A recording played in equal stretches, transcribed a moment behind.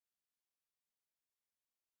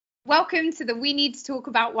Welcome to the We Need to Talk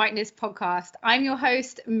About Whiteness podcast. I'm your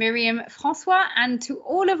host, Miriam Francois, and to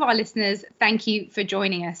all of our listeners, thank you for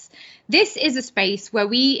joining us. This is a space where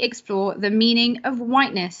we explore the meaning of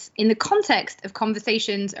whiteness in the context of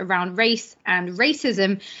conversations around race and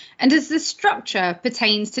racism, and as the structure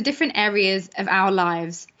pertains to different areas of our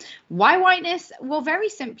lives. Why whiteness? Well, very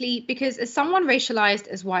simply, because as someone racialized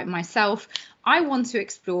as white myself, I want to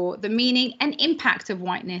explore the meaning and impact of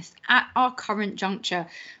whiteness at our current juncture.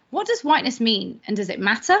 What does whiteness mean, and does it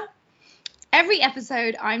matter? Every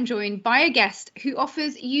episode, I'm joined by a guest who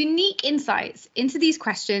offers unique insights into these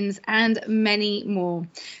questions and many more.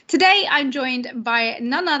 Today, I'm joined by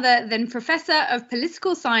none other than Professor of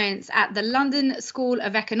Political Science at the London School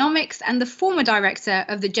of Economics and the former director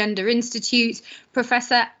of the Gender Institute,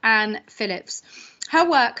 Professor Anne Phillips. Her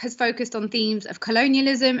work has focused on themes of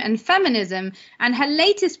colonialism and feminism, and her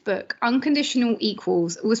latest book, Unconditional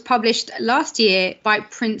Equals, was published last year by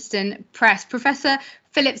Princeton Press. Professor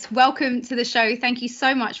Phillips, welcome to the show. Thank you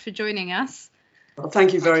so much for joining us. Well,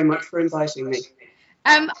 thank you very much for inviting me.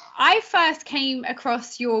 I first came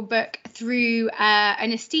across your book through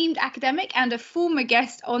an esteemed academic and a former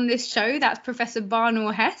guest on this show, that's Professor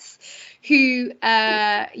Barnor Hess, who,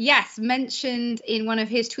 mentioned in one of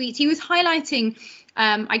his tweets, he was highlighting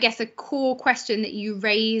a core question that you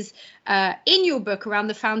raise in your book around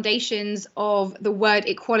the foundations of the word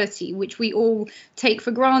equality, which we all take for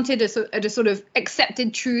granted as a sort of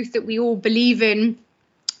accepted truth that we all believe in,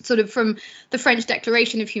 sort of from the French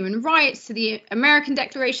Declaration of Human Rights to the American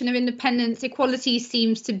Declaration of Independence. Equality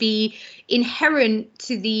seems to be inherent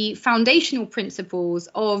to the foundational principles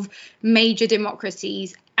of major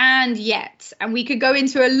democracies. And yet, and we could go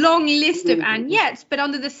into a long list of and yet, but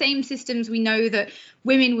under the same systems, we know that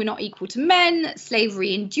women were not equal to men,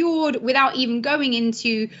 slavery endured, without even going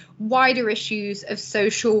into wider issues of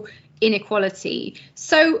social inequality.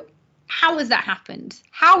 So how has that happened?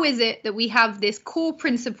 How is it that we have this core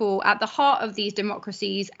principle at the heart of these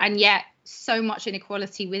democracies and yet so much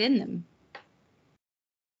inequality within them?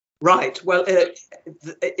 Right. Well,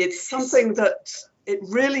 it's something that it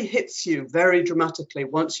really hits you very dramatically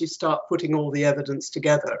once you start putting all the evidence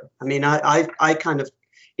together. I mean, I kind of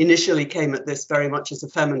initially came at this very much as a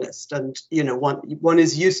feminist, and one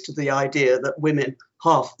is used to the idea that women,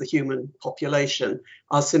 half the human population,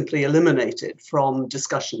 are simply eliminated from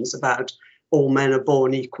discussions about all men are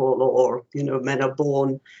born equal, or men are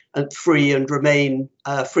born and free and remain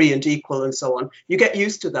free and equal, and so on. You get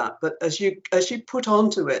used to that, but as you put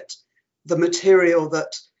onto it the material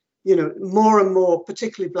that more and more,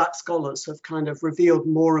 particularly Black scholars, have kind of revealed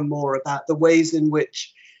more and more about the ways in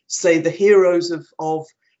which, say, the heroes of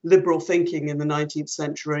liberal thinking in the 19th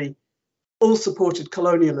century all supported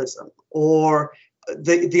colonialism, or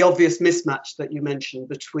the obvious mismatch that you mentioned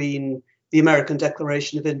between the American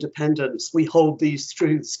Declaration of Independence. We hold these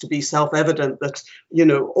truths to be self-evident that,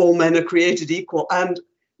 all men are created equal. And,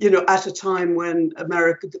 at a time when a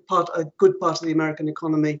good part of the American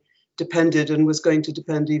economy depended and was going to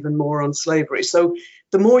depend even more on slavery. So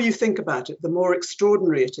the more you think about it, the more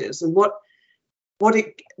extraordinary it is. And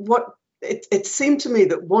it seemed to me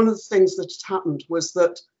that one of the things that had happened was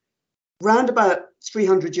that round about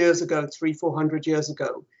 300 years ago, 400 years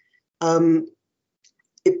ago,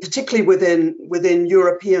 particularly within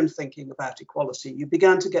European thinking about equality, you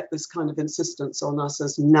began to get this kind of insistence on us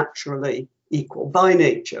as naturally equal by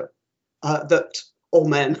nature, that all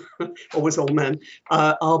men, always all men,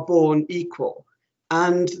 are born equal.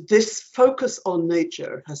 And this focus on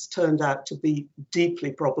nature has turned out to be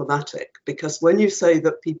deeply problematic, because when you say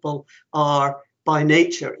that people are by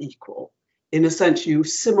nature equal, in a sense, you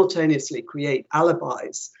simultaneously create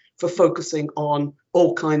alibis for focusing on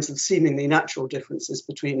all kinds of seemingly natural differences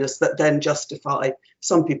between us that then justify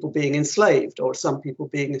some people being enslaved or some people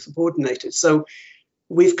being subordinated. So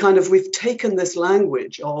we've taken this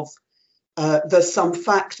language of there's some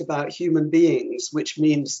fact about human beings, which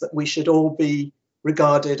means that we should all be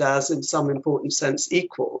regarded as, in some important sense,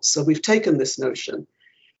 equal. So we've taken this notion,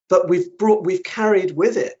 but we've carried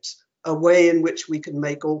with it a way in which we can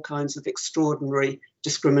make all kinds of extraordinary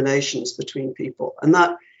discriminations between people. And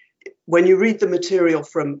that, when you read the material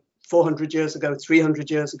from 400 years ago, 300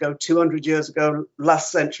 years ago, 200 years ago,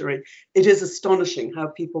 last century, it is astonishing how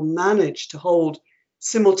people manage to hold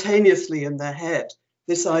simultaneously in their head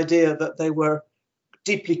this idea that they were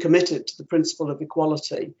deeply committed to the principle of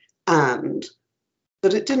equality, and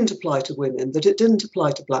that it didn't apply to women, that it didn't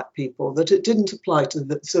apply to Black people, that it didn't apply to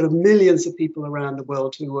the sort of millions of people around the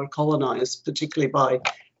world who were colonized, particularly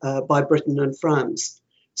by Britain and France.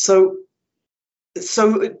 So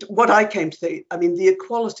what I came to think, the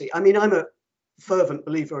equality, I'm a fervent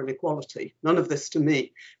believer in equality. None of this to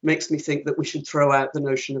me makes me think that we should throw out the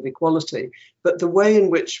notion of equality. But the way in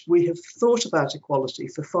which we have thought about equality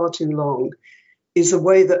for far too long is a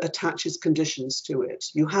way that attaches conditions to it.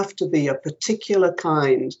 You have to be a particular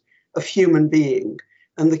kind of human being.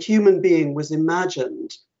 And the human being was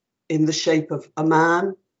imagined in the shape of a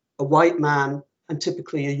man, a white man, and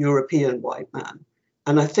typically a European white man.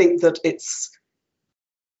 And I think that it's,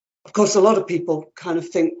 of course, a lot of people kind of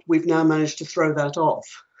think we've now managed to throw that off.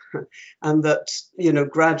 And that, you know,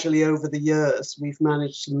 gradually over the years, we've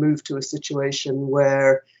managed to move to a situation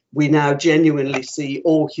where we now genuinely see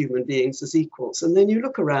all human beings as equals. And then you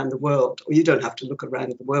look around the world, or you don't have to look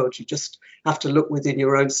around the world, you just have to look within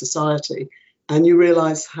your own society, and you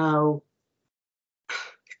realize how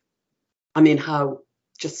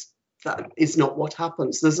just that is not what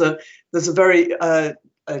happens. There's a very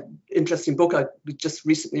interesting book I was just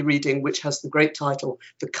recently reading, which has the great title,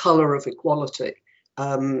 The Colour of Equality,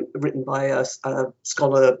 written by a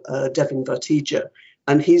scholar, Devin Vertige.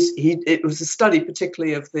 And it was a study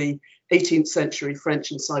particularly of the 18th century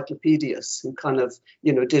French encyclopedists who kind of,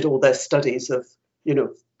 you know, did all their studies of, you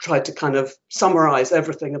know, tried to kind of summarize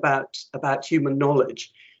everything about human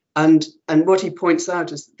knowledge. And what he points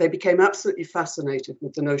out is they became absolutely fascinated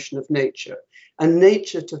with the notion of nature. And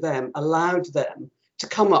nature to them allowed them to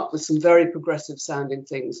come up with some very progressive sounding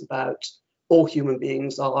things about all human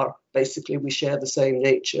beings are basically, we share the same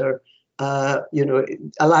nature. You know, it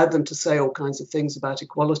allowed them to say all kinds of things about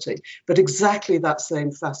equality. But exactly that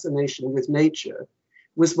same fascination with nature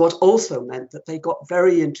was what also meant that they got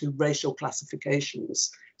very into racial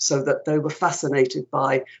classifications, so that they were fascinated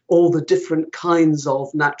by all the different kinds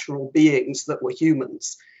of natural beings that were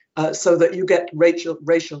humans, so that you get racial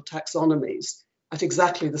taxonomies at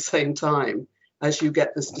exactly the same time as you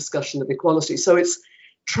get this discussion of equality. So it's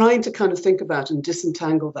trying to kind of think about and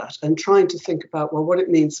disentangle that, and trying to think about, well, what it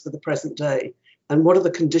means for the present day, and what are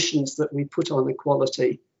the conditions that we put on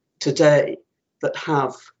equality today that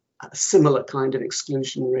have a similar kind of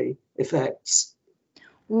exclusionary effects.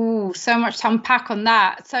 Ooh, so much to unpack on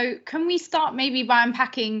that. So can we start maybe by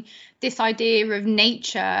unpacking this idea of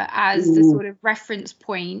nature as the sort of reference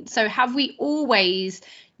point? So have we always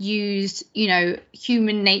used, you know,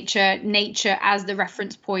 human nature as the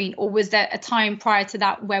reference point, or was there a time prior to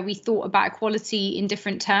that where we thought about equality in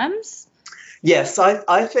different terms? Yes,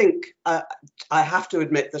 I think I have to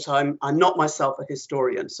admit that I'm not myself a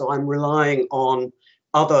historian, so I'm relying on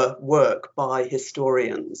other work by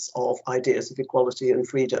historians of ideas of equality and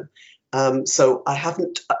freedom. So I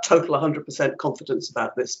haven't a total 100% confidence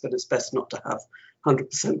about this, but it's best not to have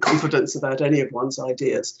 100% confidence about any of one's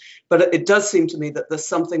ideas. But it does seem to me that there's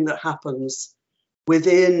something that happens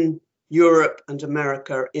within Europe and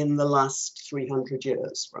America in the last 300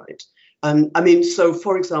 years, right? And I mean, so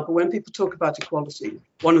for example, when people talk about equality,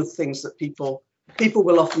 one of the things that people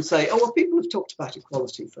will often say, oh, well, people have talked about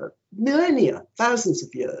equality for millennia, thousands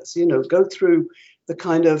of years, you know, go through the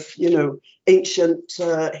kind of, you know, ancient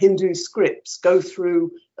Hindu scripts, go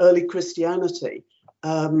through early Christianity.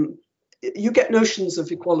 You get notions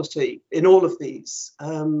of equality in all of these.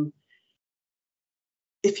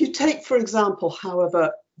 If you take, for example,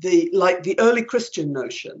 however, the early Christian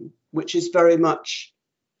notion, which is very much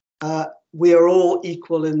we are all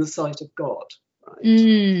equal in the sight of God,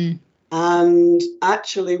 right? And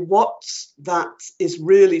actually what that is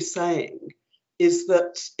really saying is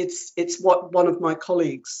that it's what one of my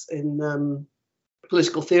colleagues in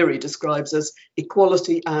political theory describes as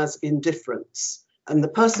equality as indifference. And the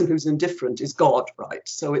person who's indifferent is God, right?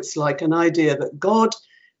 So it's like an idea that God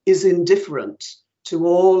is indifferent to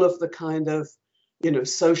all of the kind of, you know,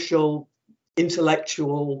 social,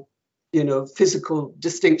 intellectual, you know, physical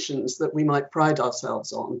distinctions that we might pride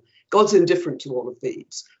ourselves on. God's indifferent to all of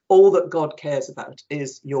these. All that God cares about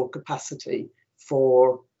is your capacity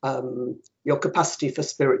for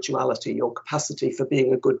spirituality, your capacity for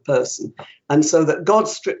being a good person. And so that God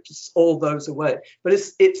strips all those away. But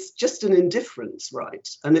it's just an indifference, right?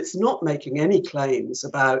 And it's not making any claims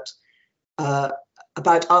about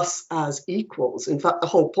us as equals. In fact, the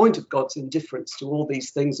whole point of God's indifference to all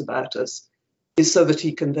these things about us is so that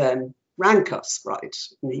he can then rank us, right?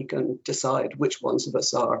 And he can decide which ones of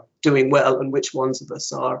us are doing well and which ones of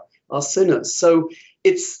us are sinners. So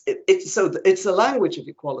it's a language of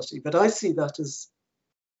equality, but I see that as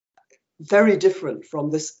very different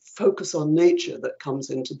from this focus on nature that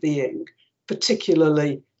comes into being,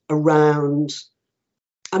 particularly around.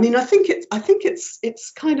 I mean, I think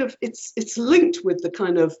it's kind of it's linked with the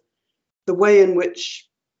kind of the way in which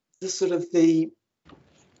the sort of the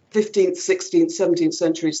 15th, 16th, 17th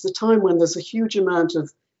century, it's the time when there's a huge amount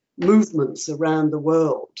of movements around the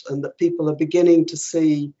world, and that people are beginning to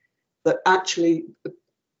see that actually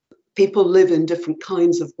people live in different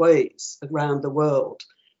kinds of ways around the world,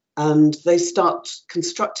 and they start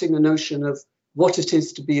constructing a notion of what it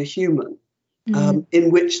is to be a human,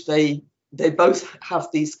 in which they both have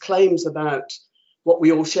these claims about what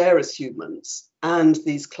we all share as humans and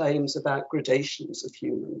these claims about gradations of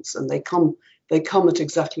humans, and they come at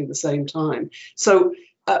exactly the same time. So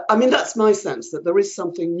I mean, that's my sense, that there is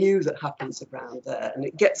something new that happens around there, and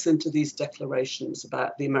it gets into these declarations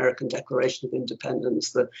about the American Declaration of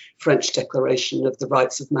Independence, the French Declaration of the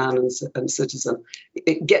Rights of Man and Citizen.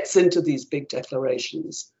 It gets into these big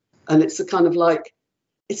declarations, and it's a kind of like,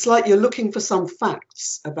 it's like you're looking for some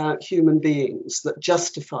facts about human beings that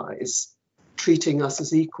justifies treating us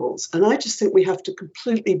as equals. And I just think we have to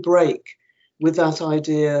completely break with that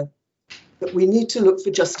idea that we need to look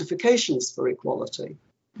for justifications for equality.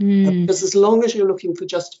 Because as long as you're looking for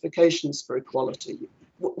justifications for equality,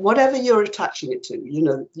 whatever you're attaching it to,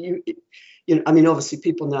 I mean, obviously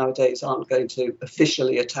people nowadays aren't going to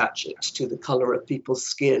officially attach it to the color of people's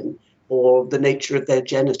skin or the nature of their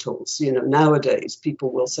genitals. Nowadays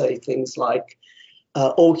people will say things like,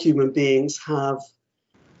 all human beings have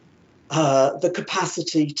the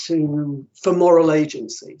capacity for moral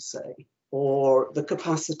agency, say, or the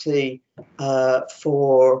capacity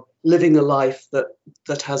for living a life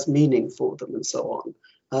that has meaning for them, and so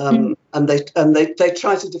on. And they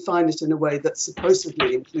try to define it in a way that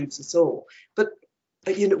supposedly includes us all. But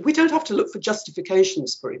we don't have to look for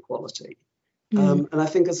justifications for equality. And I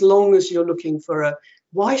think as long as you're looking for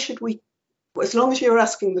as long as you're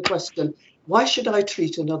asking the question, why should I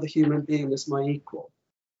treat another human being as my equal?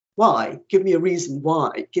 Why? Give me a reason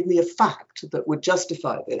why. Give me a fact that would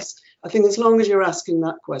justify this. I think as long as you're asking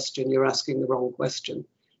that question, you're asking the wrong question.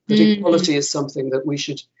 That equality is something that we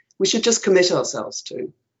should just commit ourselves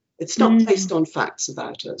to. It's not based on facts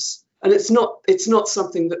about us, and it's not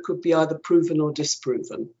something that could be either proven or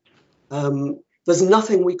disproven. There's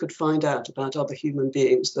nothing we could find out about other human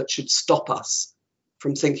beings that should stop us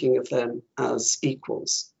from thinking of them as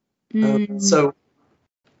equals.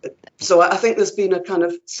 So I think there's been a kind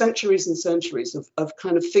of centuries and centuries of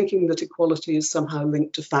kind of thinking that equality is somehow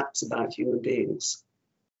linked to facts about human beings.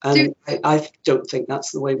 And I don't think that's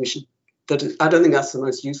the way we should, I don't think that's the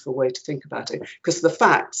most useful way to think about it, because the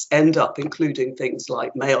facts end up including things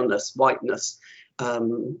like maleness, whiteness,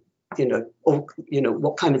 what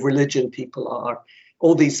kind of religion people are.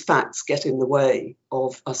 All these facts get in the way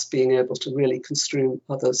of us being able to really construe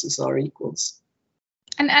others as our equals.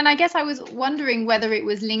 And I guess I was wondering whether it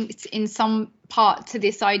was linked in some part to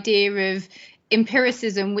this idea of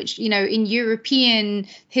empiricism, which, in European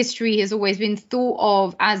history has always been thought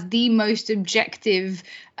of as the most objective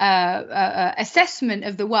assessment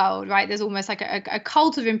of the world, right? There's almost like a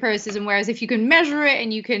cult of empiricism, whereas if you can measure it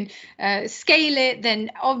and you can scale it, then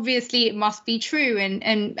obviously it must be true.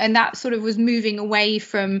 And that sort of was moving away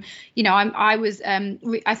from, I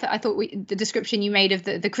thought the description you made of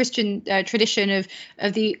the Christian tradition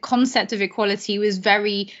of the concept of equality was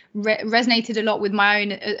very resonated a lot with my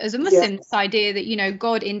own as a Muslim. This idea that,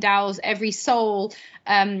 God endows every soul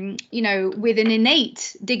with an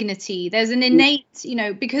innate dignity. There's an innate,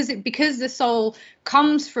 because the soul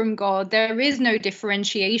comes from God, there is no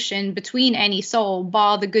differentiation between any soul,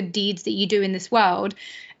 bar the good deeds that you do in this world.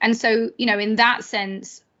 And so, in that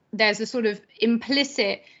sense, there's a sort of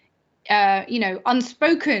implicit,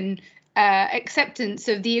 unspoken acceptance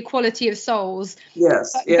of the equality of souls.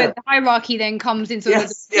 But the hierarchy then comes in sort of the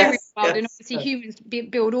material world, and obviously humans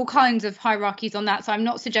build all kinds of hierarchies on that. So I'm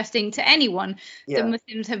not suggesting to anyone that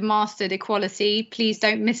Muslims have mastered equality. Please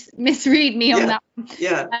don't misread me on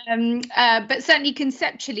that. But certainly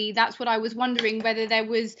conceptually, that's what I was wondering, whether there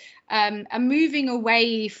was a moving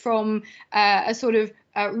away from a sort of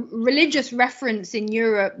religious reference in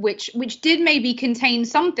Europe, which did maybe contain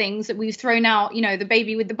some things that we've thrown out, the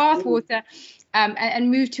baby with the bathwater,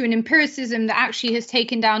 and moved to an empiricism that actually has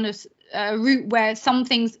taken down a route where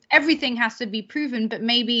everything has to be proven, but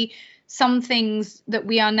maybe some things that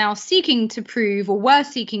we are now seeking to prove, or were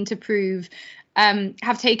seeking to prove,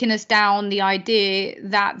 have taken us down the idea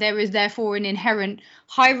that there is therefore an inherent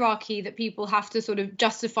hierarchy that people have to sort of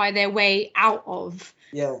justify their way out of.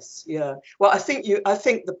 Yes, yeah. Well, I think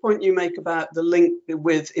the point you make about the link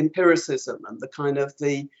with empiricism and the kind of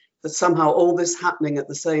that somehow all this happening at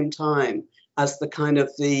the same time as the kind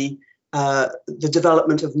of the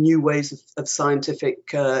development of new ways of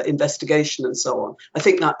scientific investigation and so on. I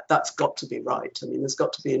think that's got to be right. I mean, there's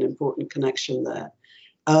got to be an important connection there.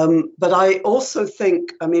 But I also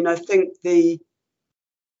think, in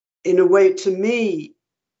a way, to me,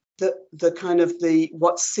 the kind of the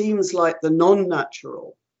what seems like the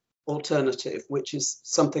non-natural alternative, which is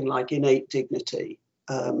something like innate dignity,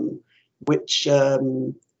 which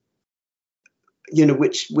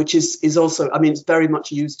which is also, I mean, it's very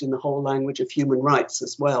much used in the whole language of human rights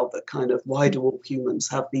as well, that kind of why do all humans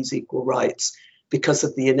have these equal rights? Because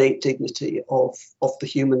of the innate dignity of the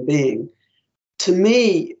human being. To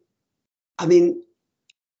me, I mean,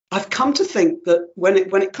 I've come to think that when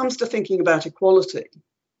it comes to thinking about equality,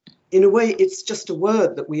 in a way, it's just a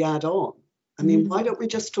word that we add on. I mean, why don't we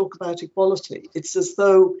just talk about equality? It's as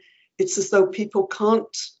though people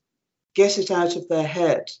can't get it out of their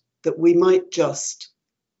head that we might just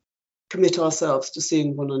commit ourselves to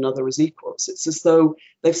seeing one another as equals. It's as though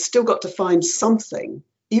they've still got to find something,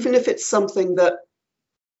 even if it's something that,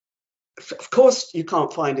 of course, you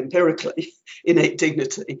can't find empirically, innate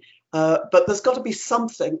dignity, but there's got to be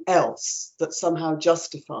something else that somehow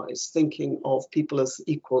justifies thinking of people as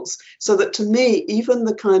equals. So that to me, even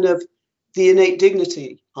the kind of the innate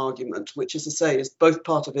dignity argument, which, as I say, is both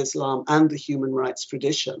part of Islam and the human rights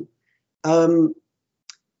tradition,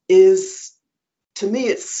 is, to me,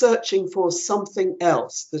 it's searching for something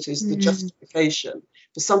else that is the justification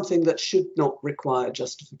for something that should not require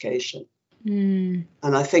justification. And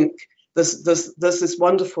I think there's this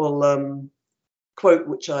wonderful quote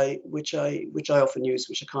which I often use,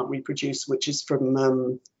 which I can't reproduce, which is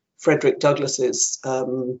from Frederick Douglass's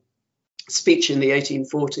speech in the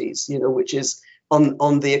 1840s, which is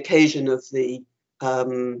on the occasion of the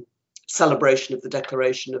celebration of the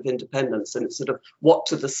Declaration of Independence, and it's sort of what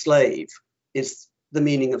to the slave is the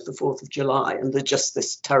meaning of the 4th of July, and there's just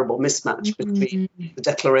this terrible mismatch between the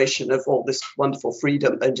declaration of all this wonderful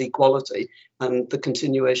freedom and equality and the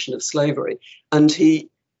continuation of slavery. And he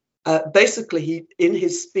basically, in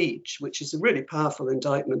his speech, which is a really powerful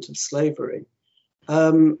indictment of slavery,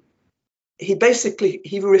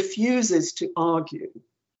 he refuses to argue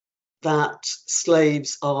that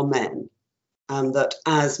slaves are men, and that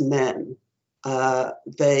as men,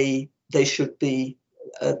 they should be,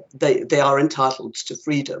 they are entitled to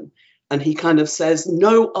freedom. And he kind of says,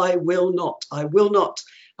 no, I will not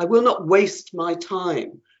waste my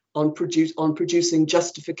time on producing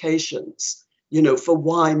justifications, for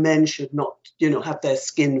why men should not, have their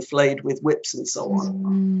skin flayed with whips and so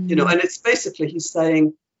on. And it's basically, he's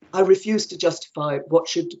saying, I refuse to justify what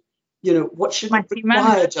should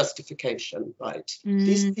require justification, right?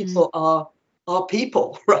 These people are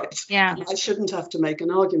people, right? Yeah. I shouldn't have to make an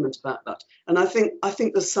argument about that. And I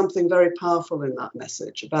think there's something very powerful in that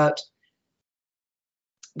message about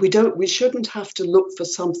we shouldn't have to look for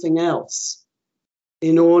something else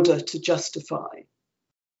in order to justify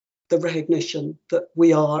the recognition that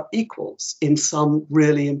we are equals in some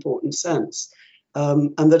really important sense.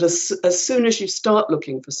 And that as soon as you start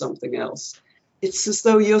looking for something else, it's as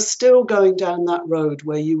though you're still going down that road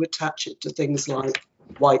where you attach it to things like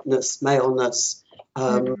whiteness, maleness,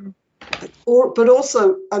 but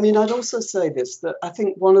also, I mean, I'd also say this, that I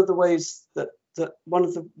think one of the ways that one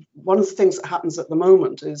of the things that happens at the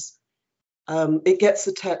moment is it gets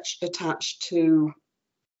attached to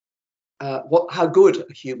how good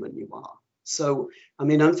a human you are. So, I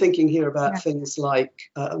mean, I'm thinking here about things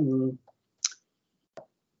like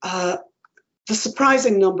the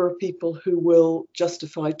surprising number of people who will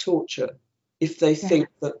justify torture if they think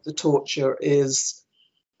that the torture is,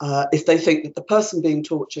 if they think that the person being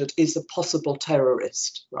tortured is a possible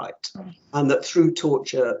terrorist, right? And that through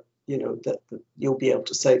torture, that you'll be able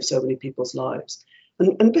to save so many people's lives.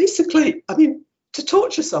 And basically, I mean, to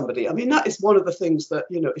torture somebody, I mean, that is one of the things that,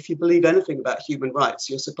 if you believe anything about human rights,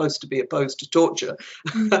 you're supposed to be opposed to torture.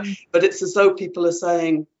 But it's as though people are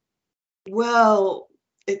saying, well,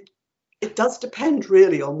 it does depend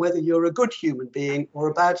really on whether you're a good human being or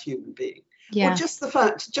a bad human being. Or just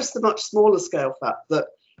the much smaller scale fact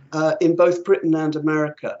that in both Britain and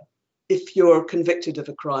America, if you're convicted of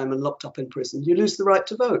a crime and locked up in prison, you lose the right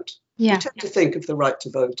to vote. We tend to think of the right to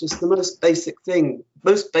vote as the most basic thing,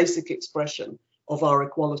 most basic expression of our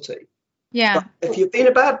equality. But if you've been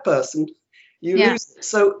a bad person, you lose it.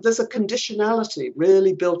 So there's a conditionality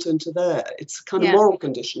really built into there. It's a kind of moral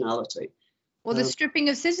conditionality. Or the stripping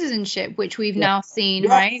of citizenship, which we've now seen,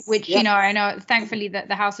 right? Which, I know, thankfully, that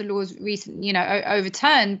the House of Lords recently,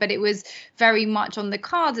 overturned, but it was very much on the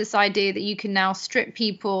cards, this idea that you can now strip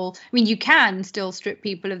people. I mean, you can still strip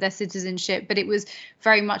people of their citizenship, but it was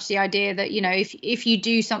very much the idea that, if you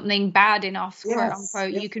do something bad enough, quote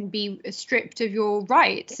unquote, you can be stripped of your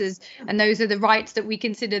rights. And those are the rights that we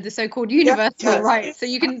consider the so-called universal rights. So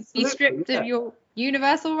you can be stripped of your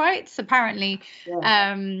universal rights, apparently,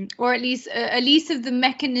 or at least of the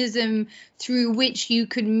mechanism through which you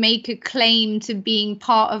could make a claim to being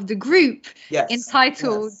part of the group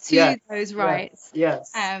entitled to those rights.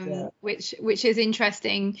 Which is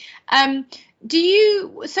interesting.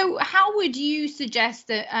 So how would you suggest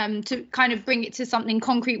that, to kind of bring it to something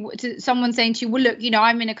concrete, to someone saying to you, well, look,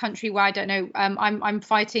 I'm in a country where I don't know, I'm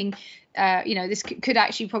fighting, this could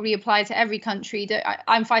actually probably apply to every country, that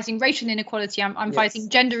I'm fighting racial inequality, I'm fighting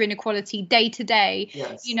gender inequality day to day.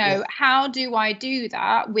 How do I do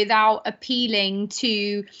that without appealing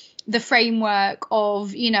to the framework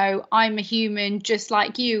of, I'm a human just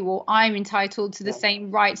like you, or I'm entitled to the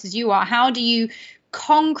same rights as you are? How do you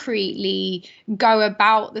concretely go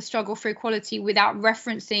about the struggle for equality without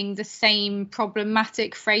referencing the same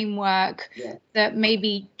problematic framework that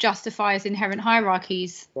maybe justifies inherent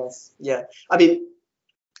hierarchies? I think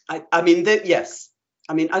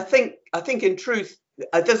in truth,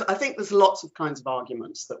 I think there's lots of kinds of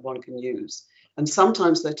arguments that one can use, and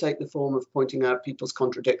sometimes they take the form of pointing out people's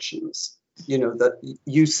contradictions. That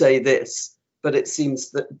you say this, but it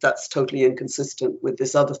seems that that's totally inconsistent with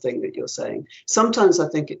this other thing that you're saying. Sometimes I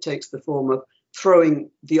think it takes the form of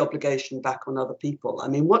throwing the obligation back on other people. I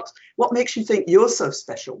mean, what makes you think you're so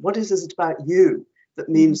special? What is it about you that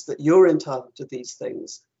means that you're entitled to these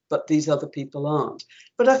things, but these other people aren't?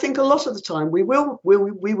 But I think a lot of the time we will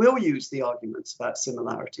use the arguments about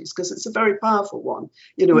similarities, because it's a very powerful one.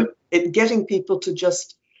 It getting people to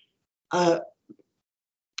just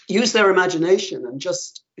use their imagination and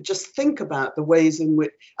just think about the ways in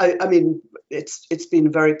which, it's been a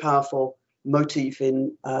very powerful motif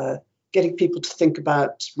in getting people to think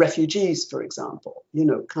about refugees, for example,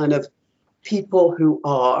 kind of people who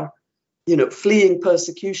are, fleeing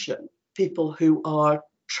persecution, people who are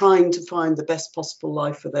trying to find the best possible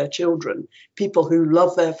life for their children, people who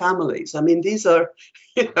love their families. I mean, these are,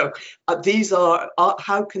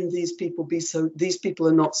 how can these people be so, these people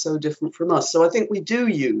are not so different from us. So I think we do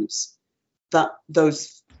use that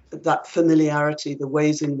familiarity, the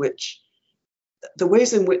ways in which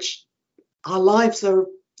our lives are,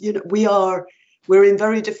 we're in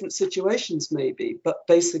very different situations maybe, but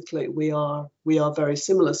basically we are very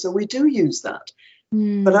similar. So we do use that.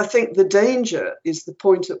 But I think the danger is the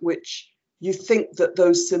point at which you think that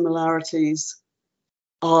those similarities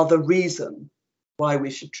are the reason why we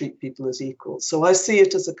should treat people as equals. So I see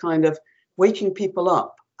it as a kind of waking people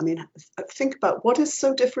up. I mean, think about what is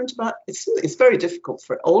so different about it. It's very difficult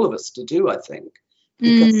for all of us to do, I think,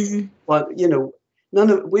 because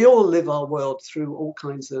we all live our world through all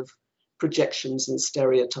kinds of projections and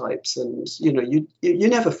stereotypes, and you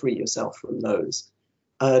never free yourself from those.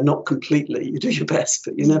 Not completely, you do your best,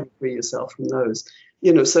 but you never free yourself from those.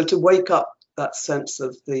 So to wake up that sense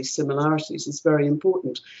of the similarities is very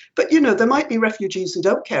important. But there might be refugees who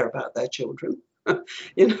don't care about their children.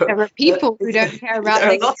 There are people who don't care about.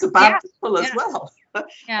 There are lots of bad people as well,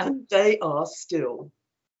 and they are still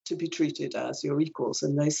to be treated as your equals,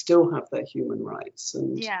 and they still have their human rights,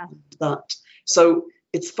 and that. So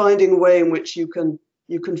it's finding a way in which you can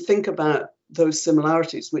think about those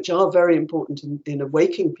similarities, which are very important in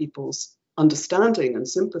awakening people's understanding and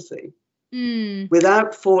sympathy,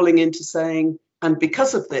 without falling into saying, and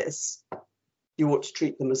because of this, you ought to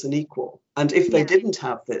treat them as an equal. And if they didn't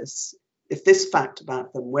have this, if this fact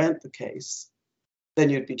about them weren't the case, then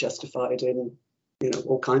you'd be justified in,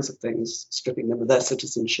 all kinds of things, stripping them of their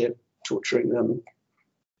citizenship, torturing them,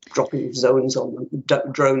 dropping drones on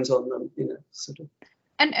them, sort of.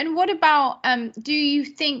 And what about, do you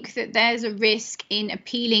think that there's a risk in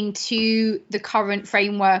appealing to the current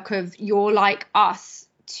framework of you're like us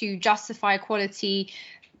to justify equality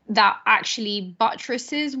that actually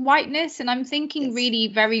buttresses whiteness? And I'm thinking really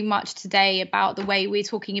very much today about the way we're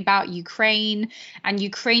talking about Ukraine and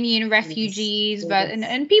Ukrainian refugees,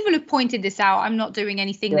 and people have pointed this out. I'm not doing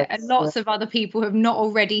anything that lots of other people have not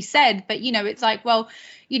already said, but it's like, well,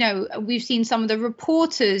 we've seen some of the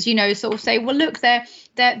reporters, sort of say, well, look,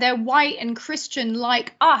 they're white and Christian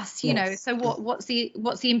like us, so what's the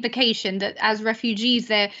implication that as refugees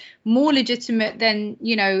they're more legitimate than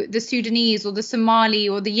the Sudanese or the Somali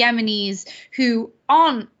or the Yemenis who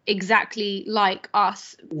aren't exactly like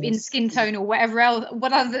us in skin tone or whatever else,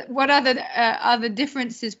 what other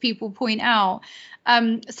differences people point out.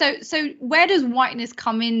 So where does whiteness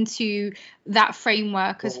come into that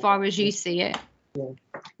framework as far as you see it?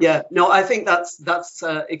 No, I think that's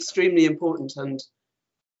extremely important. And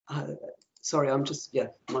sorry, I'm just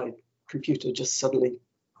my computer just suddenly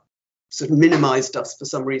sort of minimized us for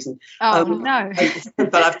some reason. No.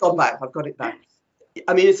 But I've gone back. I've got it back.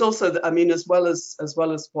 I mean, it's also as well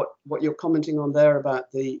as what you're commenting on there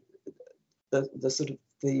about the the sort of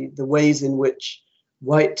the ways in which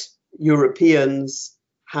white Europeans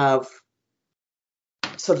have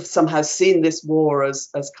sort of somehow seen this war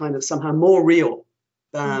as kind of somehow more real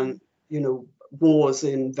than, wars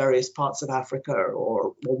in various parts of Africa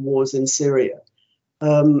or wars in Syria.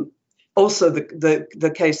 Also,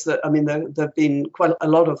 the case that, there have been quite a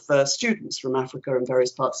lot of students from Africa and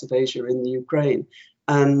various parts of Asia in the Ukraine,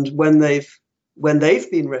 and when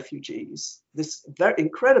they've been refugees, this very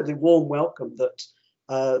incredibly warm welcome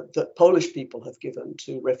that Polish people have given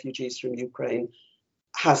to refugees from Ukraine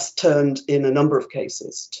has turned, in a number of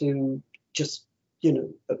cases, to just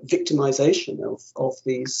victimization of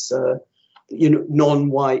these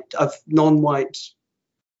non-white.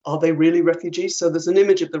 Are they really refugees? So there's an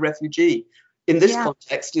image of the refugee in this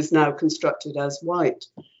context is now constructed as white.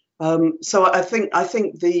 So I think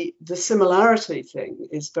the similarity thing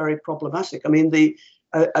is very problematic.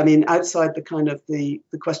 Outside the kind of the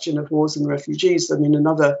question of wars and refugees, when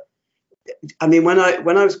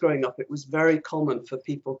I was growing up, it was very common for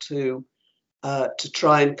people to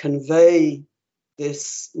try and convey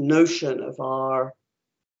this notion of our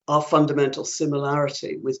fundamental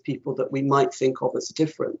similarity with people that we might think of as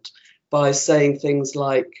different by saying things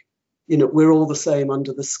like, we're all the same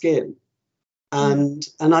under the skin. And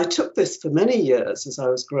I took this for many years as I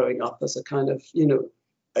was growing up as a kind of,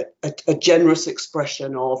 a generous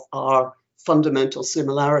expression of our fundamental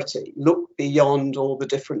similarity. Look beyond all the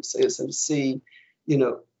differences and see,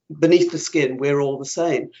 beneath the skin, we're all the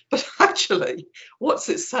same. But actually, what's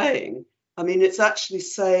it saying? It's actually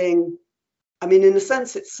saying, in a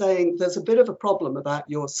sense, it's saying there's a bit of a problem about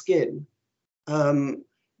your skin.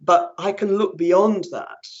 But I can look beyond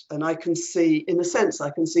that, and I can see, in a sense, I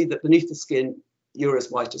can see that beneath the skin, you're as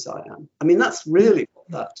white as I am. That's really what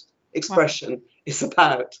that expression is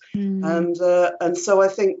about. And so I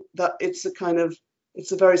think that it's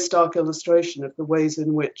a very stark illustration of the ways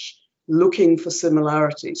in which looking for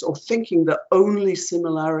similarities or thinking that only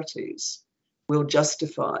similarities will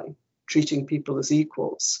justify treating people as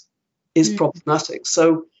equals is problematic.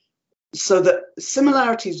 So that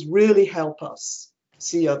similarities really help us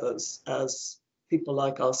see others as people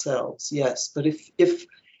like ourselves, yes. But if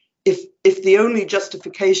the only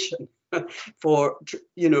justification for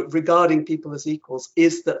regarding people as equals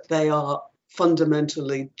is that they are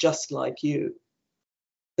fundamentally just like you,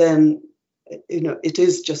 then it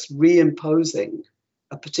is just reimposing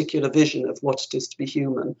a particular vision of what it is to be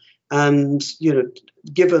human. And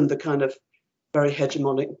given the kind of very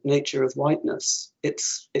hegemonic nature of whiteness,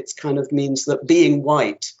 it's kind of means that being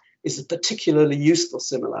white is a particularly useful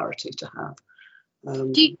similarity to have.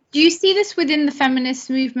 Do you see this within the feminist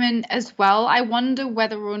movement as well? I wonder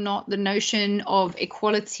whether or not the notion of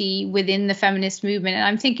equality within the feminist movement, and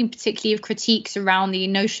I'm thinking particularly of critiques around the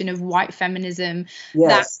notion of white feminism,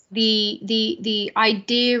 that the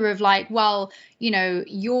idea of like, well,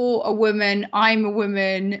 you're a woman, I'm a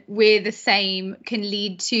woman, we're the same, can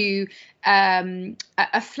lead to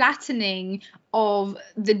a flattening of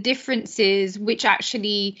the differences which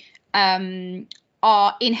actually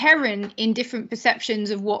are inherent in different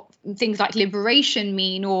perceptions of what things like liberation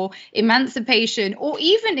mean, or emancipation, or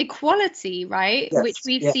even equality, right? Yes, which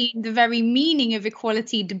we've seen the very meaning of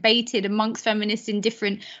equality debated amongst feminists in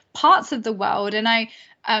different parts of the world. And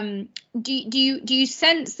do you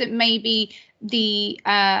sense that maybe the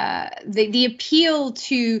appeal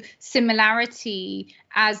to similarity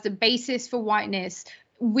as the basis for whiteness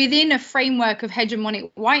within a framework of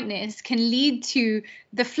hegemonic whiteness can lead to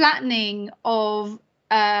the flattening of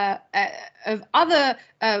other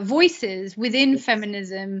voices within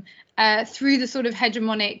feminism through the sort of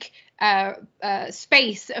hegemonic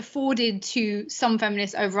space afforded to some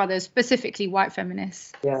feminists over others, specifically white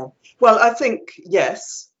feminists? Yeah, well, I think,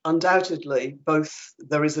 yes, undoubtedly, both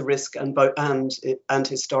there is a risk and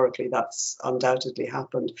historically that's undoubtedly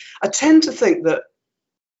happened. I tend to think that,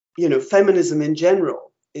 feminism in general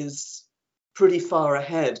is pretty far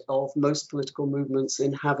ahead of most political movements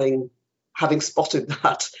in having spotted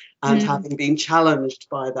that and having been challenged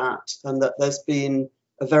by that, and that there's been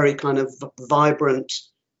a very kind of vibrant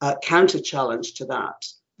counter challenge to that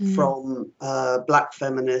from Black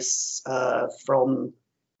feminists, from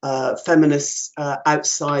feminists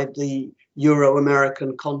outside the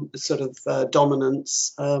Euro-American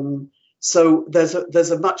dominance. So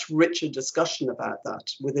there's a much richer discussion about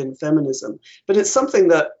that within feminism. But it's something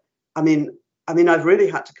that, I've really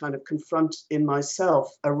had to kind of confront in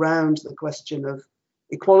myself around the question of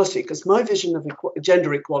equality, because my vision of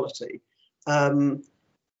gender equality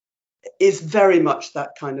is very much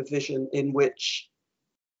that kind of vision in which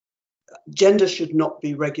gender should not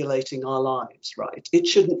be regulating our lives, right? It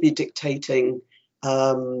shouldn't be dictating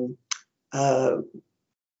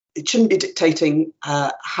it shouldn't be dictating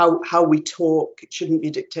how we talk. It shouldn't be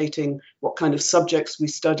dictating what kind of subjects we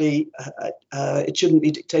study. It shouldn't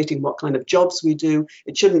be dictating what kind of jobs we do.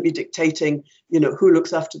 It shouldn't be dictating, who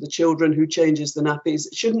looks after the children, who changes the nappies.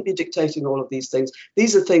 It shouldn't be dictating all of these things.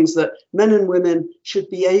 These are things that men and women should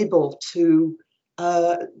be able to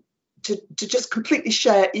just completely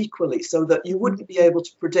share equally, so that you wouldn't be able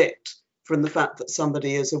to predict from the fact that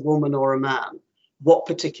somebody is a woman or a man what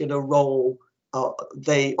particular role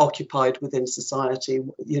they occupied within society,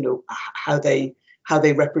 how they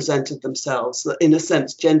represented themselves. That in a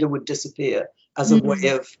sense, gender would disappear as a way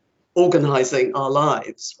of organizing our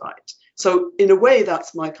lives, right? So in a way,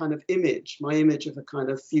 that's my kind of image. My image of a kind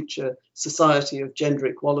of future society of gender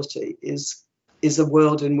equality is a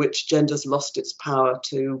world in which gender's lost its power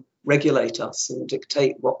to regulate us and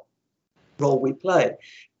dictate what role we play.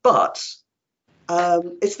 But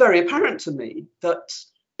it's very apparent to me that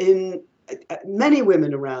in many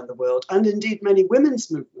women around the world, and indeed many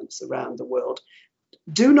women's movements around the world,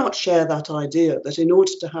 do not share that idea that in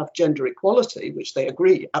order to have gender equality, which they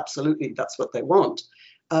agree, absolutely, that's what they want,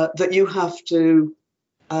 that you have to,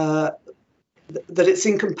 that it's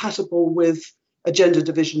incompatible with a gender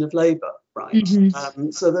division of labour, right?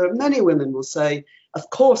 Mm-hmm. So there are many women will say, of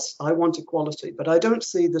course, I want equality, but I don't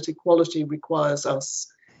see that equality requires us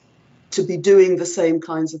to be doing the same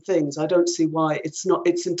kinds of things. I don't see why it's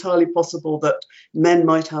entirely possible that men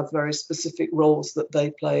might have very specific roles that they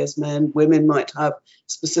play as men, women might have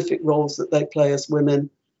specific roles that they play as women,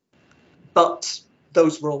 but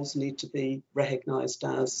those roles need to be recognised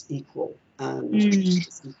as equal and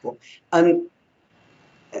equal. And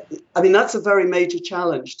I mean, that's a very major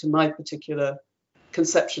challenge to my particular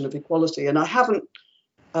conception of equality. And I haven't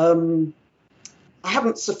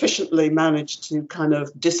sufficiently managed to kind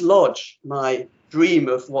of dislodge my dream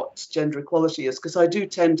of what gender equality is, because I do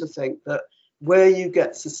tend to think that where you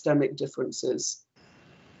get systemic differences,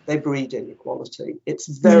 they breed inequality. It's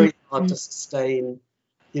very hard to sustain,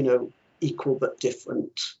 equal but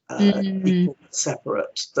different, equal but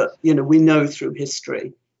separate. That, we know through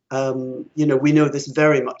history. We know this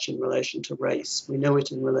very much in relation to race. We know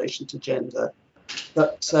it in relation to gender.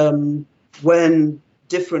 But when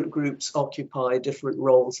different groups occupy different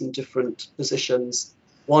roles and different positions,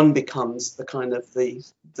 one becomes the kind of the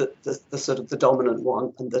sort of the dominant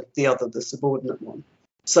one, and the other the subordinate one.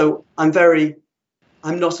 So I'm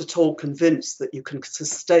not at all convinced that you can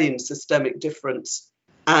sustain systemic difference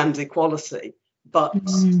and equality, but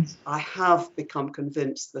I have become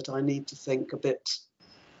convinced that I need to think a bit,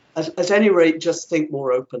 at any rate, just think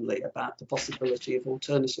more openly about the possibility of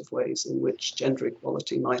alternative ways in which gender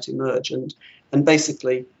equality might emerge, and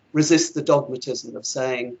basically resist the dogmatism of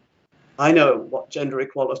saying, I know what gender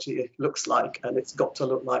equality looks like and it's got to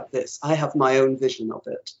look like this. I have my own vision of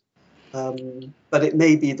it. But it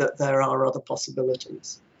may be that there are other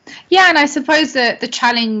possibilities. Yeah, and I suppose that the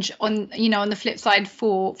challenge on the flip side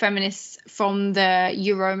for feminists from the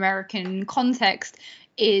Euro-American context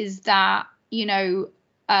is that,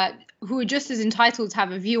 who are just as entitled to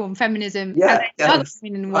have a view on feminism as any other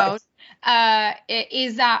women in the world,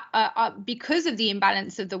 is that because of the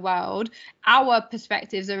imbalance of the world, our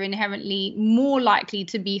perspectives are inherently more likely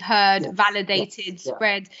to be heard, validated,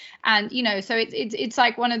 spread, and so it's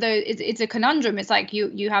like one of those. It's a conundrum. It's like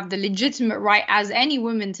you have the legitimate right as any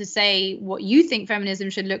woman to say what you think feminism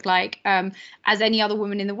should look like, as any other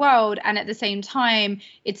woman in the world, and at the same time,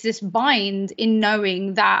 it's this bind in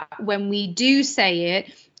knowing that when we do say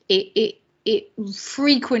it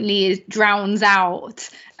frequently drowns out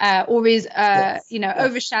or is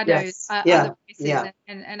overshadows other voices,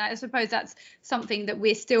 and I suppose that's something that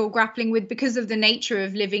we're still grappling with because of the nature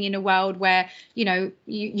of living in a world where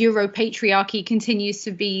Euro patriarchy continues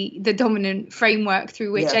to be the dominant framework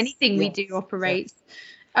through which anything we do operates.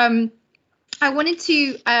 I wanted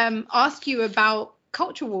to ask you about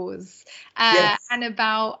culture wars and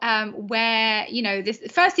about where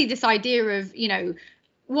this idea of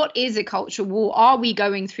what is a culture war? Are we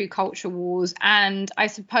going through culture wars? And I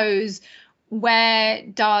suppose where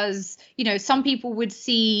does, some people would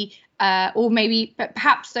see, or maybe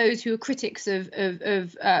perhaps those who are critics of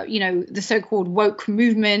the so-called woke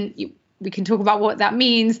movement, we can talk about what that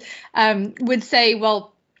means, would say,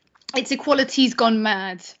 well, it's equality's gone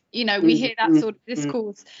mad. We hear that sort of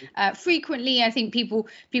discourse frequently. I think people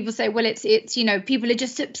say, well, it's people are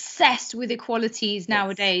just obsessed with equalities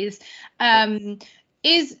nowadays.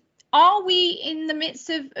 Are we in the midst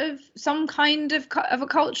of some kind of a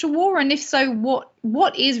culture war? And if so,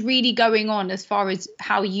 what is really going on as far as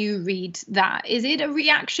how you read that? Is it a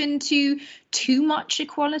reaction to too much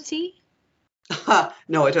equality?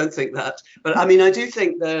 No, I don't think that. But I mean, I do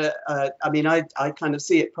think that. I kind of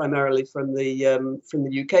see it primarily from the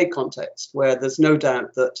UK context, where there's no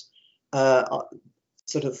doubt that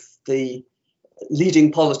sort of the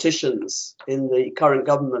leading politicians in the current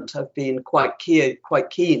government have been quite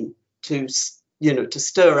keen to, to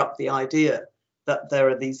stir up the idea that there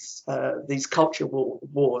are these culture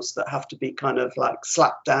wars that have to be kind of like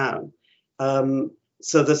slapped down.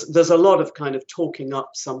 So there's a lot of kind of talking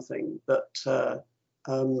up something that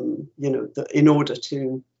that in order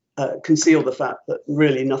to conceal the fact that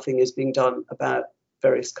really nothing is being done about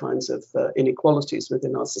various kinds of inequalities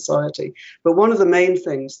within our society. But one of the main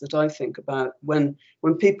things that I think about when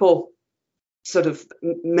people sort of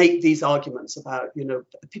make these arguments about,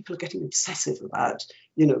 people are getting obsessive about,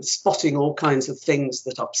 spotting all kinds of things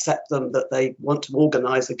that upset them, that they want to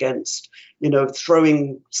organize against,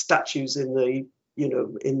 throwing statues in the,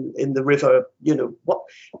 in the river,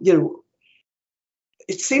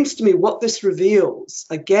 it seems to me what this reveals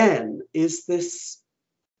again is this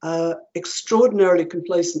extraordinarily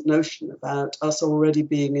complacent notion about us already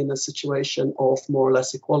being in a situation of more or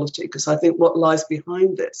less equality. Because I think what lies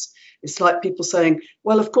behind this, it's like people saying,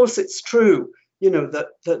 well, of course it's true, that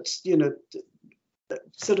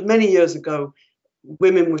sort of many years ago,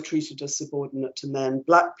 women were treated as subordinate to men.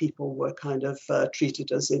 Black people were kind of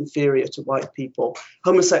treated as inferior to white people.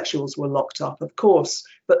 Homosexuals were locked up, of course.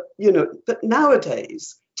 But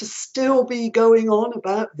nowadays, to still be going on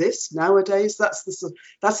about this nowadays, that's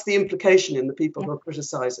the implication in the people who are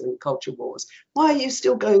criticizing culture wars. Why are you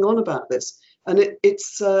still going on about this? And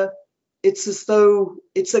it's as though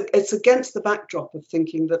it's against the backdrop of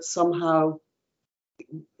thinking that somehow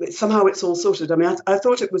it's all sorted. I mean, I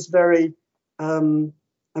thought it was very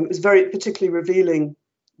particularly revealing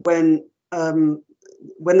when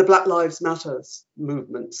the Black Lives Matter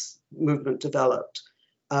movement developed.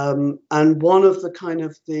 And one of the kind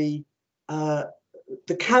of the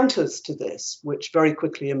counters to this, which very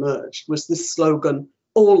quickly emerged, was this slogan,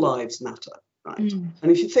 "All lives matter." Right. And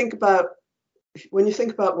when you think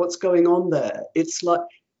about what's going on there, it's like,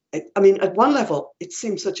 I mean, at one level, it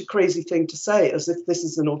seems such a crazy thing to say, as if this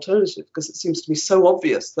is an alternative, because it seems to be so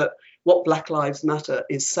obvious that what Black Lives Matter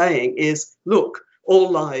is saying is, look, all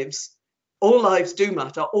lives do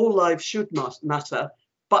matter, all lives should matter.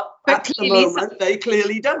 But at the moment, they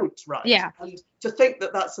clearly don't, right? Yeah. And to think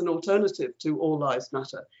that that's an alternative to All Lives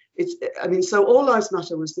Matter, so All Lives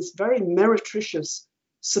Matter was this very meretricious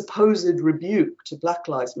supposed rebuke to Black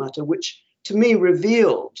Lives Matter, which to me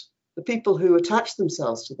revealed the people who attached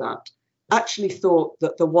themselves to that actually thought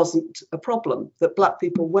that there wasn't a problem, that Black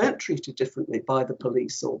people weren't treated differently by the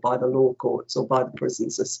police or by the law courts or by the prison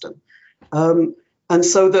system. And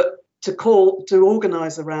so that to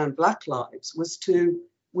organize around Black lives was to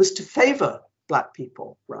favor Black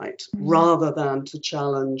people, right, rather than to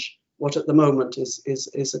challenge what at the moment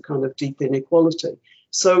is a kind of deep inequality.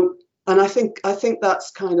 So, and I think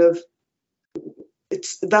that's kind of,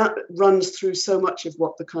 that runs through so much of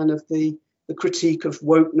what the kind of the critique of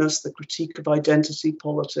wokeness, the critique of identity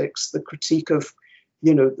politics, the critique of,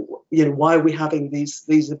 why are we having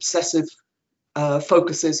these obsessive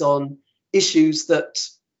focuses on issues that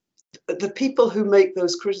the people who make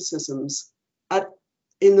those criticisms,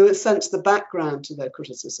 in a sense, the background to their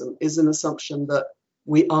criticism is an assumption that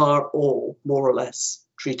we are all more or less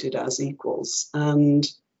treated as equals. And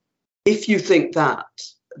if you think that,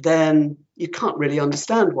 then you can't really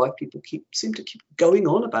understand why people seem to keep going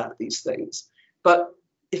on about these things. But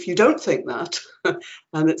if you don't think that,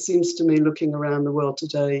 and it seems to me looking around the world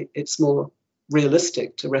today, it's more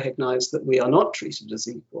realistic to recognize that we are not treated as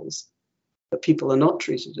equals, that people are not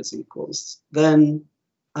treated as equals, then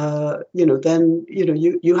you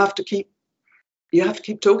have to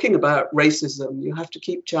keep talking about racism. You have to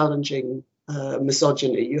keep challenging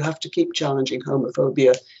misogyny. You have to keep challenging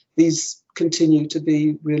homophobia. These continue to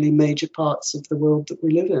be really major parts of the world that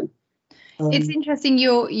we live in. It's interesting.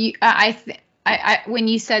 When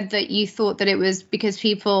you said that you thought that it was because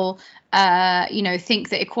people, think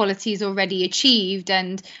that equality is already achieved,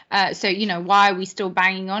 and so why are we still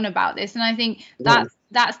banging on about this? And I think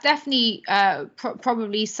that's definitely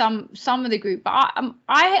probably some of the group. But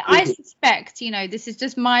I suspect, this is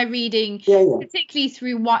just my reading, particularly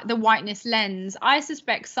through the whiteness lens. I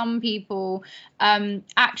suspect some people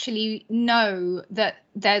actually know that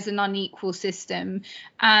there's an unequal system,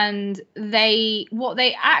 and what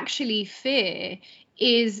they actually fear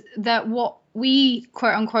is that what we,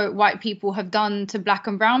 quote unquote, white people have done to black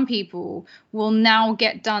and brown people will now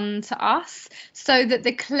get done to us, so that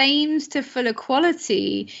the claims to full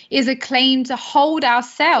equality is a claim to hold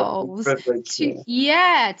ourselves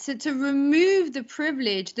to remove the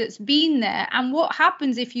privilege that's been there. And what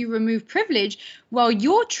happens if you remove privilege? Well,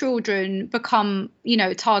 your children become,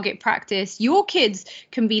 target practice. Your kids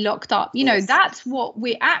can be locked up. That's what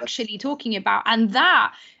we're actually talking about. And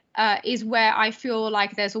that is where I feel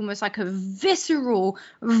like there's almost like a visceral,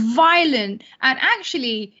 violent, and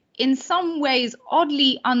actually in some ways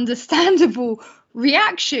oddly understandable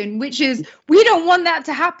reaction, which is we don't want that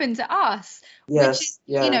to happen to us.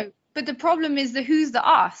 But the problem is who's the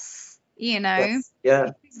us, who's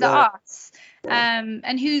the us,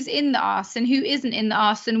 and who's in the us and who isn't in the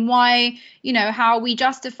us, and why, how are we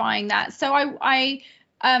justifying that? So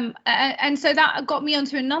and so that got me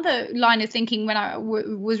onto another line of thinking when I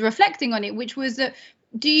was reflecting on it, which was that,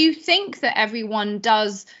 do you think that everyone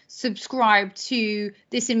does subscribe to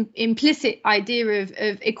this implicit idea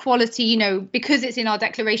of equality, because it's in our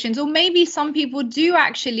declarations? Or maybe some people do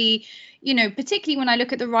actually, particularly when I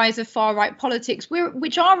look at the rise of far right politics,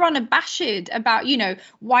 which are unabashed about,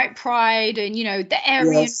 white pride and, the Aryan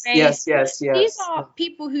race. Yes. These are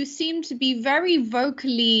people who seem to be very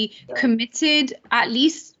vocally committed, at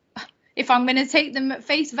least if I'm going to take them at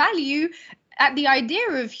face value, at the idea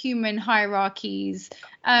of human hierarchies.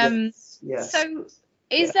 So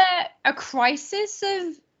is there a crisis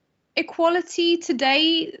of equality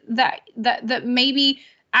today that maybe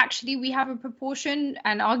actually we have a proportion,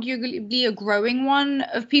 and arguably a growing one,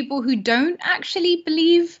 of people who don't actually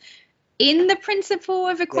believe in the principle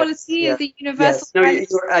of equality as the universal?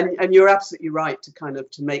 And you're absolutely right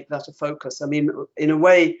to make that a focus. I mean, in a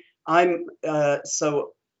way, I'm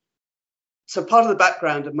so part of the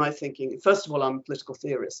background of my thinking, first of all, I'm a political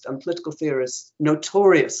theorist, and political theorists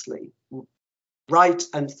notoriously write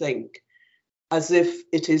and think as if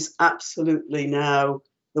it is absolutely now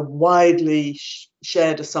the widely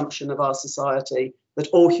shared assumption of our society that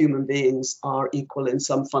all human beings are equal in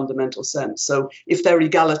some fundamental sense. So if they're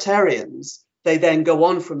egalitarians, they then go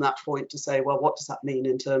on from that point to say, well, what does that mean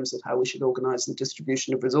in terms of how we should organize the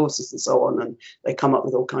distribution of resources and so on? And they come up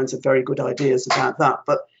with all kinds of very good ideas about that.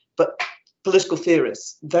 But political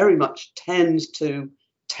theorists very much tend to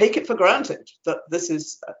take it for granted that this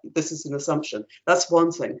is an assumption. That's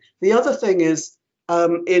one thing. The other thing is,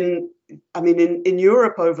 in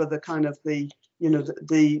Europe over the kind of the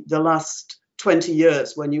last 20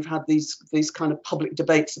 years, when you've had these kind of public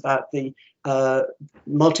debates about the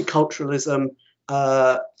multiculturalism,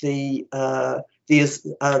 the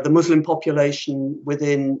Muslim population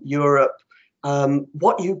within Europe,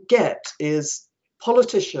 what you get is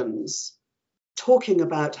politicians talking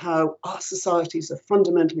about how our societies are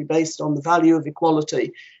fundamentally based on the value of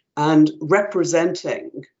equality, and representing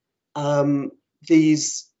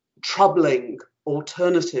these troubling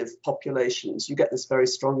alternative populations. You get this very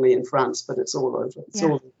strongly in France, but it's all over.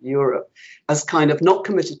 All over Europe, as kind of not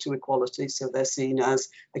committed to equality. So they're seen as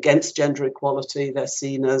against gender equality. They're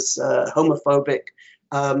seen as homophobic,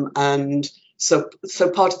 and so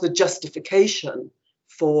part of the justification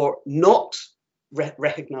for not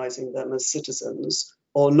recognizing them as citizens,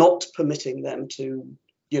 or not permitting them to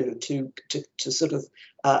sort of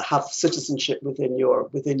have citizenship within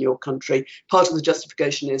your country. Part of the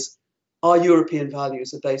justification is our European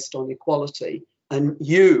values are based on equality, and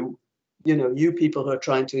you people who are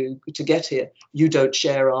trying to get here, you don't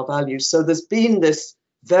share our values. So there's been this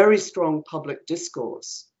very strong public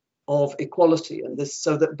discourse of equality, and this,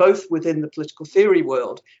 so that both within the political theory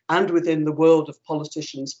world and within the world of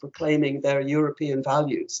politicians proclaiming their European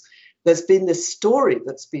values, there's been this story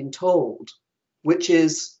that's been told, which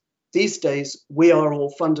is, these days we are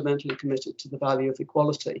all fundamentally committed to the value of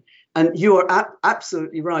equality. And you are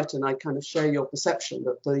absolutely right, and I kind of share your perception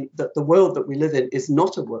that the world that we live in is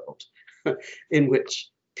not a world in which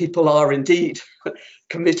people are indeed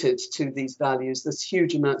committed to these values. There's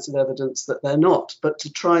huge amounts of evidence that they're not. But to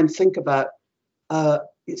try and think about,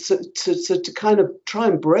 to kind of try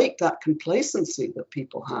and break that complacency that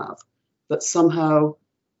people have, that somehow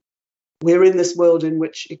we're in this world in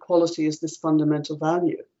which equality is this fundamental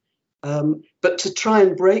value. But to try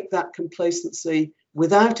and break that complacency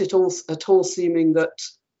without it all at all seeming that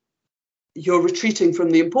you're retreating from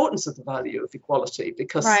the importance of the value of equality,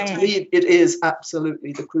 because to me it is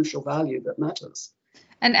absolutely the crucial value that matters.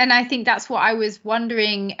 And I think that's what I was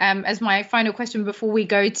wondering, as my final question before we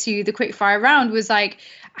go to the quick fire round, was like,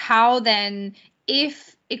 how then,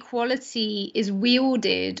 if equality is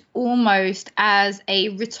wielded almost as a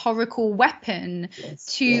rhetorical weapon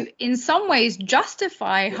to, in some ways,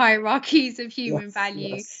 justify hierarchies of human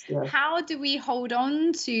value. How do we hold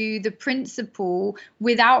on to the principle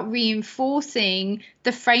without reinforcing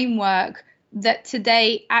the framework that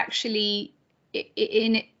today actually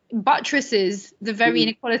buttresses the very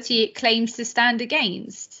inequality it claims to stand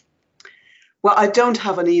against? Well, I don't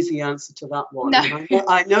have an easy answer to that one. No.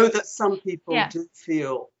 I know that some people do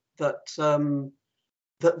feel that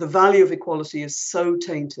that the value of equality is so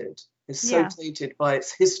tainted, tainted by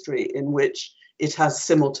its history in which it has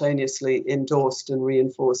simultaneously endorsed and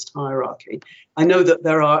reinforced hierarchy. I know that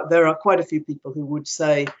there are quite a few people who would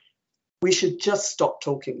say we should just stop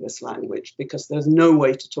talking this language, because there's no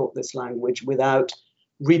way to talk this language without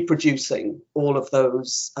reproducing all of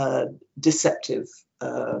those deceptive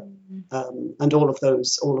and all of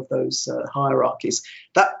those hierarchies.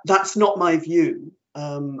 That's not my view.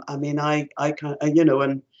 I mean, I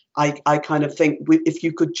kind of think if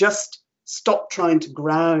you could just stop trying to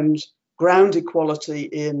ground equality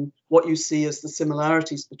in what you see as the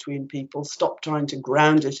similarities between people, stop trying to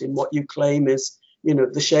ground it in what you claim is,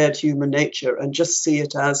 the shared human nature, and just see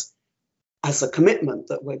it as a commitment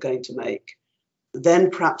that we're going to make,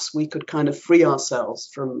 then perhaps we could kind of free ourselves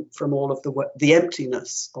from all of the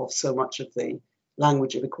emptiness of so much of the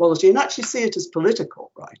language of equality, and actually see it as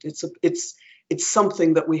political, right? It's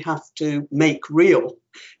something that we have to make real.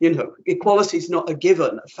 Equality is not a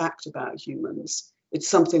given, a fact about humans. It's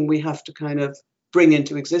something we have to kind of bring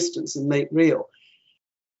into existence and make real.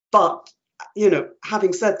 But,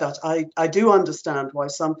 having said that, I do understand why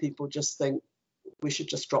some people just think we should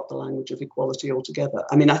just drop the language of equality altogether.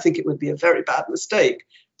 I mean, I think it would be a very bad mistake,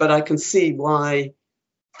 but I can see why,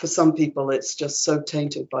 for some people, it's just so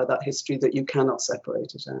tainted by that history that you cannot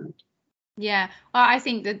separate it out. Yeah, well, I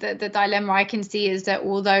think that the dilemma I can see is that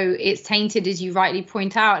although it's tainted, as you rightly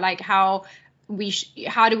point out, like how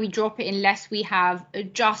do we drop it unless we have a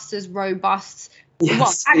just as robust,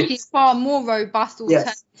 far more robust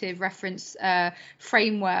alternative reference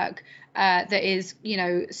framework that is,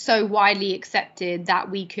 so widely accepted that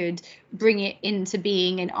we could bring it into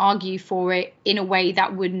being and argue for it in a way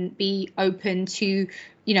that wouldn't be open to,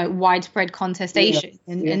 widespread contestation.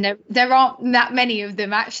 And there aren't that many of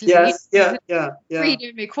them, actually.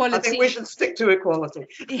 Freedom, equality. I think we should stick to equality.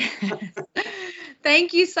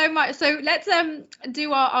 Thank you so much. So let's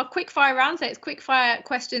do our quick fire round. So it's quick fire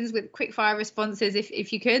questions with quick fire responses,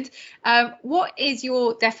 if you could. What is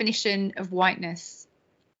your definition of whiteness?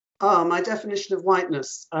 My definition of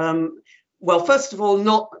whiteness. Well, first of all,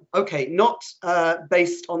 not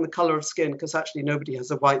based on the color of skin, because actually nobody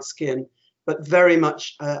has a white skin, but very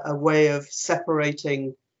much a way of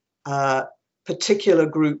separating particular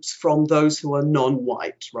groups from those who are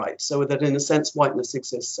non-white, right? So that in a sense, whiteness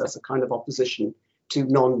exists as a kind of opposition to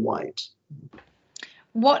non-white.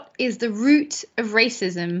 What is the root of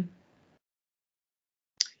racism?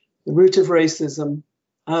 The root of racism,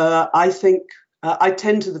 I think, I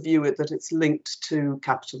tend to view it that it's linked to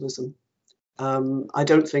capitalism. I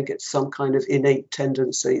don't think it's some kind of innate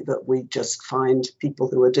tendency that we just find people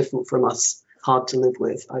who are different from us hard to live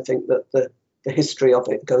with. I think that the history of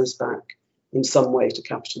it goes back in some way to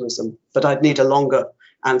capitalism, but I'd need a longer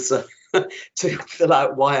answer to fill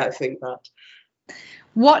out why I think that.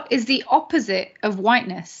 What is the opposite of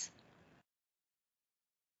whiteness?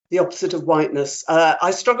 The opposite of whiteness.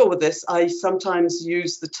 I struggle with this. I sometimes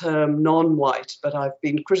use the term non-white, but I've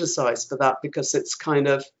been criticized for that because it's kind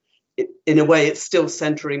of, in a way, it's still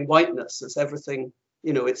centering whiteness as everything.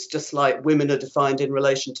 It's just like women are defined in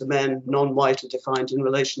relation to men, non-white are defined in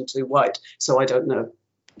relation to white. So I don't know.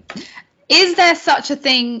 Is there such a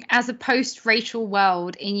thing as a post-racial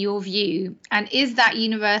world in your view? And is that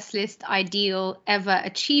universalist ideal ever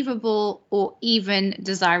achievable or even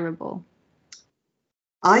desirable?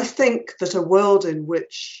 I think that a world in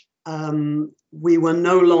which we were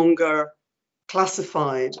no longer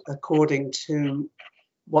classified according to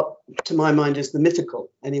what, to my mind, is the mythical,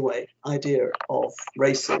 anyway, idea of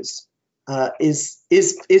races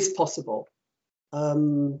is possible.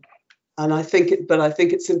 And I think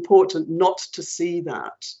it's important not to see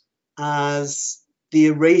that as the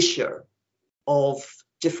erasure of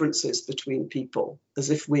differences between people,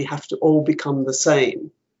 as if we have to all become the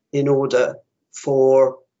same in order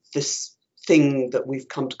for this thing that we've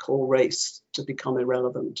come to call race to become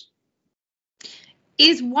irrelevant.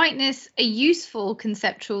 Is whiteness a useful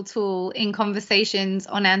conceptual tool in conversations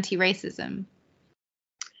on anti-racism?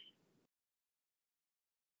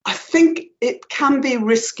 I think it can be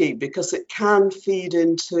risky because it can feed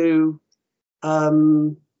into,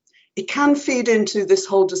 it can feed into this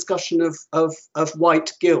whole discussion of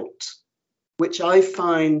white guilt, which I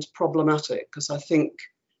find problematic, because I think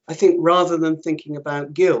rather than thinking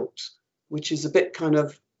about guilt, which is a bit kind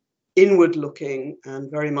of inward looking and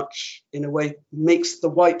very much in a way makes the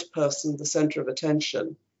white person the center of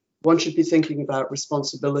attention, one should be thinking about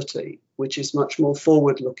responsibility, which is much more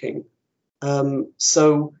forward looking.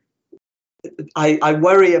 So I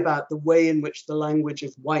worry about the way in which the language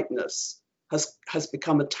of whiteness has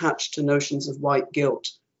become attached to notions of white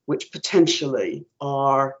guilt, which potentially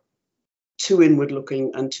are too inward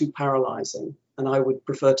looking and too paralyzing. And I would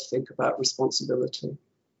prefer to think about responsibility.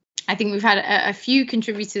 I think we've had a few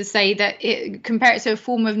contributors say that compare it to a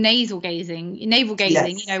form of navel gazing.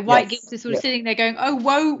 Yes, White guilt is sort of sitting there going, "Oh,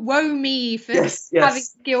 woe me for having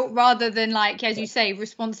guilt," rather than, like, as you say,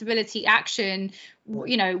 responsibility, action.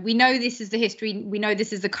 We know this is the history. We know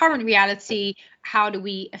this is the current reality. How do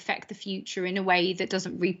we affect the future in a way that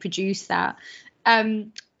doesn't reproduce that?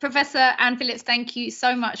 Professor Anne Phillips, thank you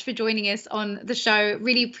so much for joining us on the show.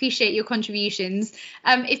 Really appreciate your contributions.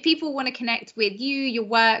 If people want to connect with you, your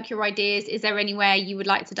work, your ideas, is there anywhere you would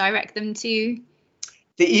like to direct them to?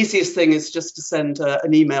 The easiest thing is just to send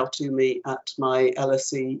an email to me at my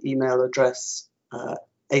LSE email address,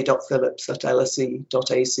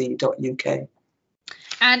 a.phillips@lse.ac.uk.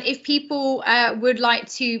 And if people would like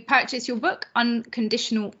to purchase your book,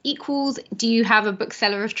 Unconditional Equals, do you have a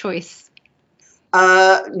bookseller of choice?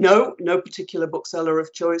 No particular bookseller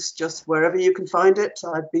of choice, just wherever you can find it.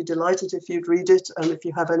 I'd be delighted if you'd read it. And if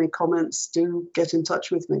you have any comments, do get in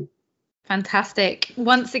touch with me. Fantastic.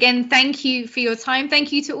 Once again, thank you for your time.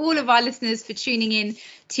 Thank you to all of our listeners for tuning in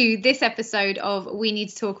to this episode of We Need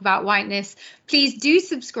to Talk About Whiteness. Please do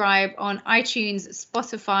subscribe on iTunes,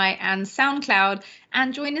 Spotify and SoundCloud,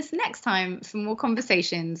 and join us next time for more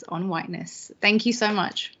conversations on whiteness. Thank you so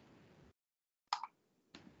much.